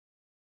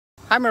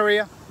Hi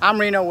Maria, I'm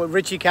Reno with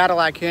Richie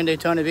Cadillac here in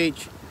Daytona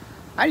Beach.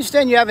 I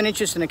understand you have an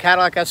interest in the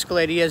Cadillac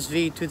Escalade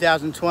ESV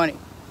 2020.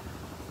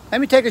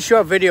 Let me take a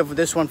short video for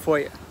this one for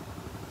you.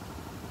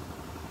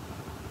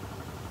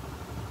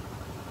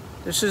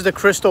 This is the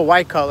crystal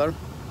white color.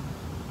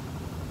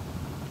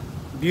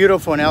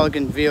 Beautiful and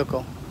elegant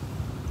vehicle.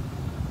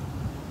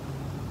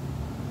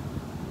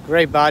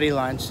 Great body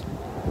lines.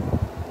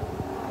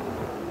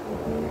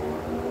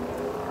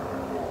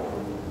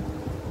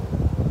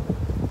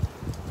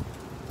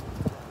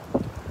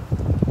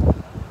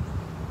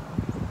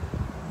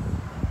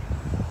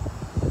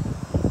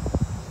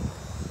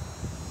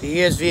 The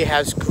ESV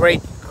has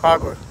great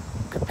cargo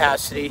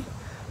capacity.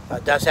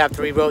 Does have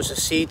 3 rows of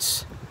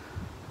seats.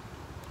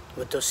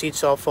 With those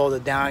seats all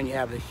folded down, you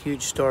have a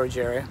huge storage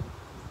area.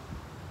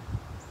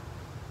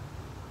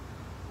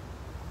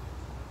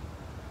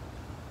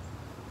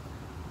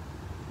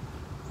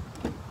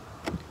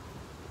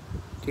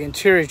 The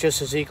interior is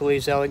just as equally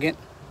as elegant.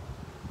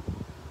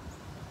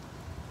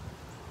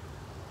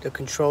 The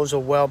controls are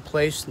well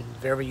placed and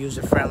very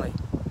user-friendly.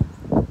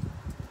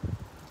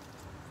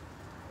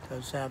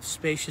 Does have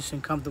spacious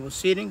and comfortable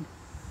seating,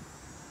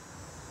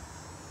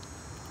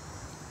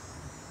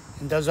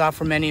 and does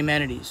offer many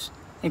amenities,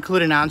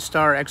 including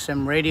OnStar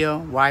XM radio,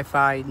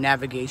 Wi-Fi,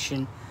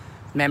 navigation,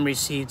 memory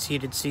seats,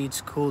 heated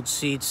seats, cooled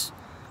seats,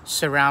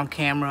 surround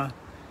camera,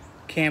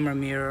 camera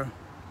mirror,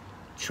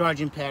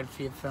 charging pad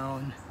for your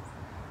phone,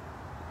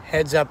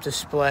 heads-up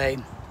display,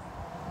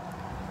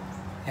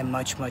 and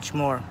much, much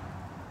more.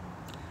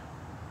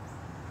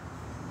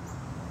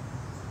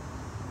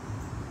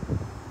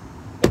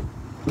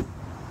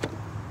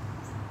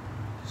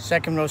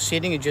 Second row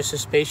seating is just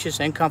as spacious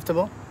and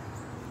comfortable,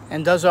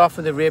 and does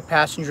offer the rear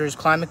passengers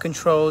climate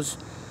controls,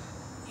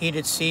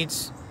 heated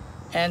seats,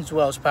 and as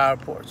well as power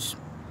ports.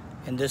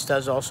 And this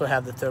does also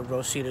have the third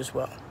row seat as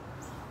well.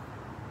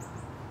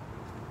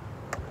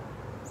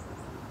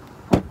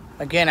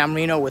 Again, I'm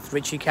Reno with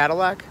Richie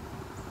Cadillac.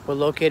 We're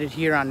located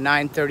here on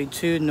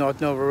 932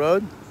 North Nova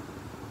Road.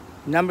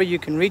 The number you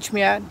can reach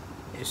me at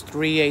is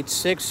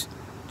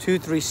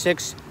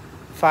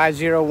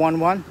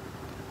 386-236-5011.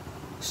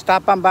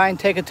 Stop on by and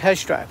take a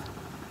test drive.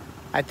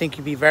 I think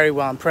you'll be very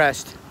well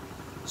impressed.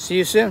 See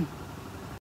you soon.